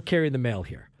 I'll carry the mail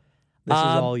here. This is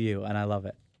all you, and I love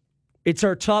it. It's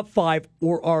our top 5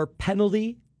 or our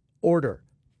penalty order.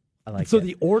 I like so it.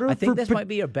 the order I think this might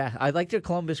be your best. I like your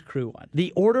Columbus Crew one.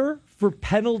 The order for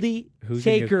penalty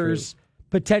takers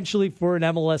potentially for an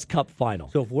MLS Cup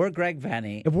final. So if we're Greg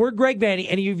Vanney. If we're Greg Vanney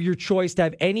and you have your choice to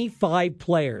have any 5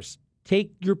 players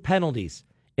take your penalties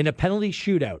in a penalty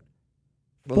shootout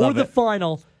for the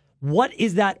final, what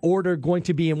is that order going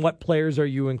to be and what players are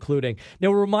you including?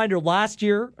 Now, a reminder, last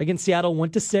year against Seattle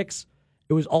went to 6.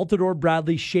 It was Altidore,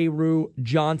 Bradley, Shearu,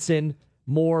 Johnson,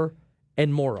 Moore,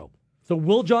 and Morrow. So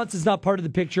Will Johnson's not part of the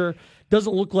picture.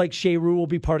 Doesn't look like Shea Rue will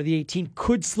be part of the 18.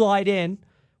 Could slide in.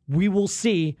 We will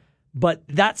see. But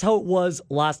that's how it was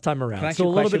last time around. So a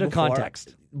little bit of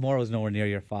context. Morrow's nowhere near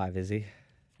your 5, is he?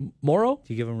 Morrow?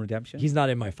 Do you give him redemption? He's not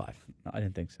in my 5. No, I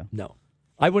didn't think so. No.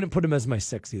 I wouldn't put him as my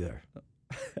 6 either.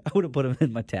 I would have put him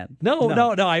in my 10. No,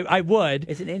 I would.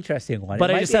 It's an interesting one.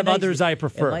 But I just have others I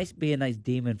prefer. It might be a nice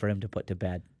demon for him to put to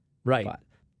bed. Right. But,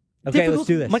 okay, let's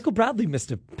do this. Michael Bradley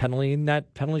missed a penalty in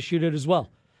that penalty shootout as well.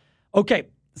 Okay,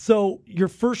 so your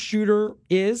first shooter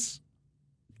is?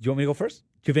 Do you want me to go first?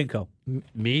 Javinko.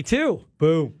 Me too.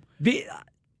 Boom.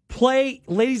 Play,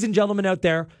 ladies and gentlemen out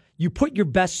there, you put your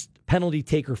best penalty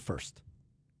taker first.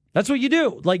 That's what you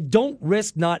do. Like, don't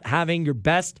risk not having your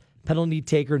best penalty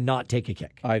taker not take a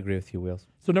kick. I agree with you, Wheels.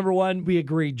 So number 1, we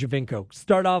agree, Javinko.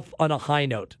 Start off on a high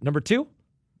note. Number 2?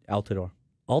 Altidore.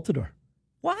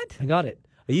 What? I got it.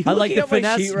 Are you I like the at my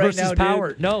finesse sheet right versus now,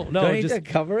 power. dude? No. Do I need to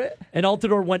cover it? And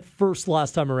Altidore went first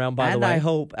last time around, by the way. And I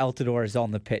hope Altidore is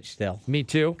on the pitch still. Me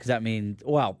too. Because that means,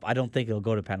 well, I don't think it'll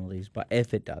go to penalties, but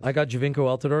if it does. I got Javinko,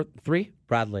 Altidore. 3?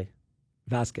 Bradley.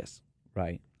 Vasquez.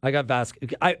 Right. I got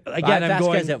Vasquez. I'm Vasquez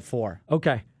going at 4.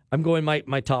 Okay. I'm going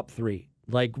my top 3.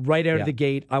 Like right out of the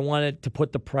gate, I wanted to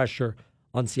put the pressure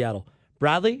on Seattle.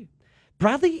 Bradley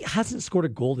hasn't scored a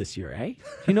goal this year, eh?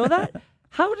 You know that?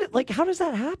 How does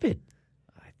that happen?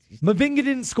 Mavinga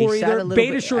didn't score either.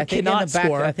 Beitashour cannot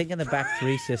score. I think in the back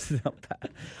 3 system.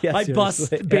 Yeah, I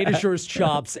bust Beitashour's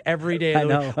chops every day. I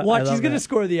know. Watch, he's going to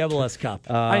score the MLS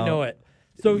Cup. I know it.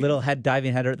 So little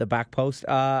diving header at the back post.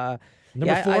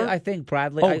 Number 4? I think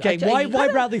Bradley. Okay, why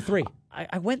Bradley 3?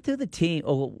 I went through the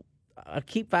team. I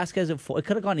keep Vasquez at 4. It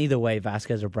could have gone either way,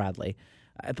 Vasquez or Bradley.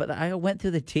 But I went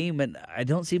through the team, and I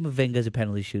don't see Mavinga as a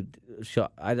penalty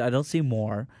shot. I don't see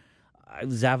more.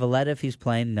 Zavaleta, if he's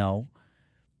playing, no.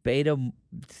 Beta,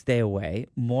 stay away.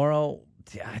 Morrow,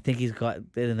 I think he's got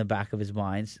it in the back of his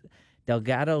mind.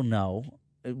 Delgado, no.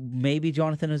 Maybe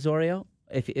Jonathan Osorio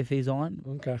if he's on.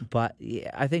 Okay, but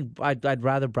yeah, I think I'd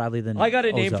rather Bradley than. I got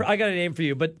a name for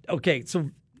you, but okay.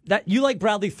 So that you like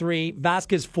Bradley 3,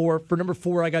 Vasquez 4. For number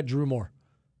 4, I got Drew Moore.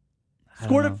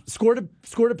 Scored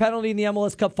a penalty in the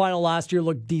MLS Cup final last year.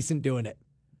 Looked decent doing it.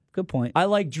 Good point. I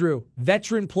like Drew,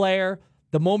 veteran player.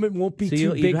 The moment won't be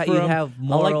too big for him. Have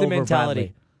Moore I like the over mentality.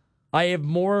 Bradley. I have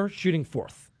Moore shooting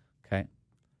 4th. Okay.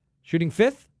 Shooting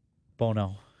 5th?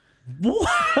 Bono.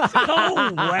 What?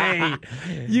 No way.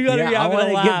 You got to be having a laugh.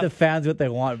 I want to give the fans what they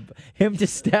want. Him to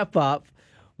step up,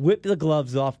 whip the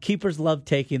gloves off. Keepers love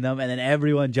taking them, and then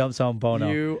everyone jumps on Bono.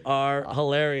 You are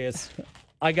hilarious.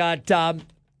 I got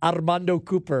Armando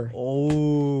Cooper.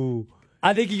 Oh.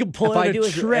 I think you can pull out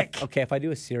a trick. If I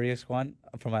do a serious one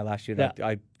for my last shootout,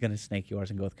 I'm going to snake yours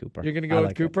and go with Cooper. You're going to go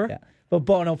with Cooper? Yeah. But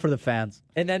Bono for the fans.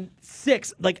 And then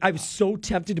 6, I'm so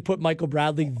tempted to put Michael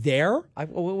Bradley there.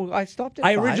 I stopped at 5.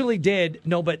 I originally did.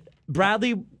 No, but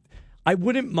Bradley, I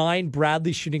wouldn't mind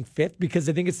Bradley shooting 5th because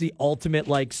I think it's the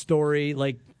ultimate story,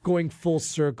 going full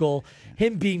circle,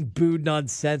 him being booed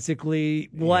nonsensically,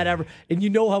 whatever. And you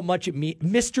know how much it means.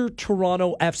 Mr.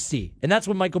 Toronto FC. And that's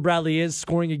what Michael Bradley is,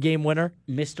 scoring a game winner.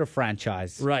 Mr.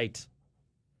 Franchise. Right.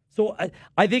 So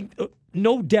I think,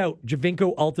 no doubt,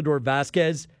 Javinko, Altidore,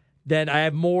 Vasquez. Then I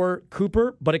have more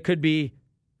Cooper, but it could be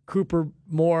Cooper,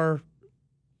 more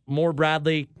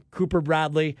Bradley, Cooper,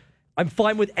 Bradley. I'm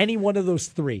fine with any one of those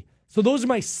 3. So those are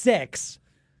my 6.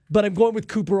 But I'm going with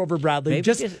Cooper over Bradley.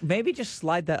 Maybe just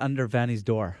slide that under Vanny's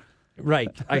door.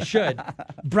 Right, I should.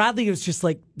 Bradley was just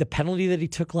the penalty that he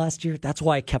took last year. That's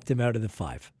why I kept him out of the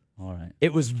 5. All right.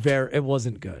 It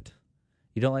wasn't good.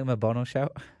 You don't like my Bono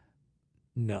shout?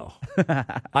 No.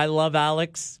 I love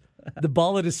Alex. The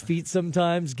ball at his feet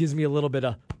sometimes gives me a little bit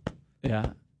of...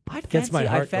 Yeah. I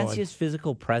fancy his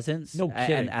physical presence. No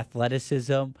kidding. And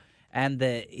athleticism. And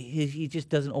he just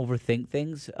doesn't overthink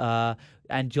things.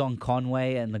 And John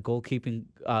Conway and the goalkeeping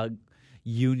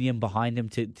union behind him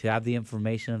to have the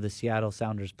information of the Seattle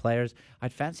Sounders players.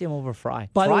 I'd fancy him over Fry.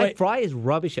 Fry is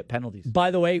rubbish at penalties.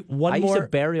 By the way, I used to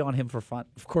bury on him for fun.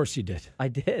 Of course you did. I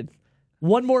did.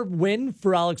 One more win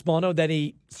for Alex Bono, then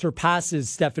he surpasses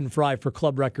Stephen Fry for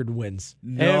club record wins.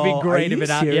 No, it would be great if it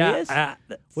happened. Yeah,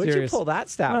 where'd you pull that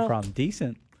stat from?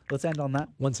 Decent. Let's end on that.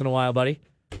 Once in a while, buddy.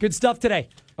 Good stuff today.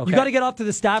 Okay. You got to get off to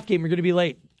the staff game. You're going to be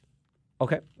late.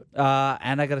 Okay.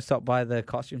 And I got to stop by the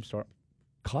costume store.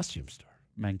 Costume store?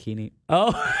 Mankini. Oh.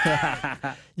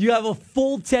 You have a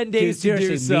full 10 days to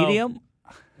do so. Medium?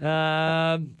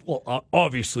 Well,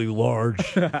 obviously large.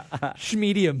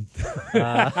 Schmedium.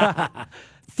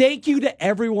 Thank you to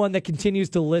everyone that continues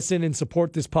to listen and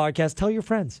support this podcast. Tell your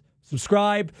friends.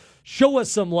 Subscribe. Show us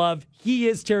some love. He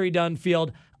is Terry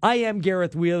Dunfield. I am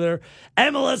Gareth Wheeler.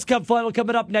 MLS Cup final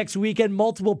coming up next weekend.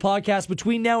 Multiple podcasts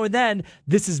between now and then.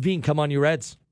 This has been Come On You Reds.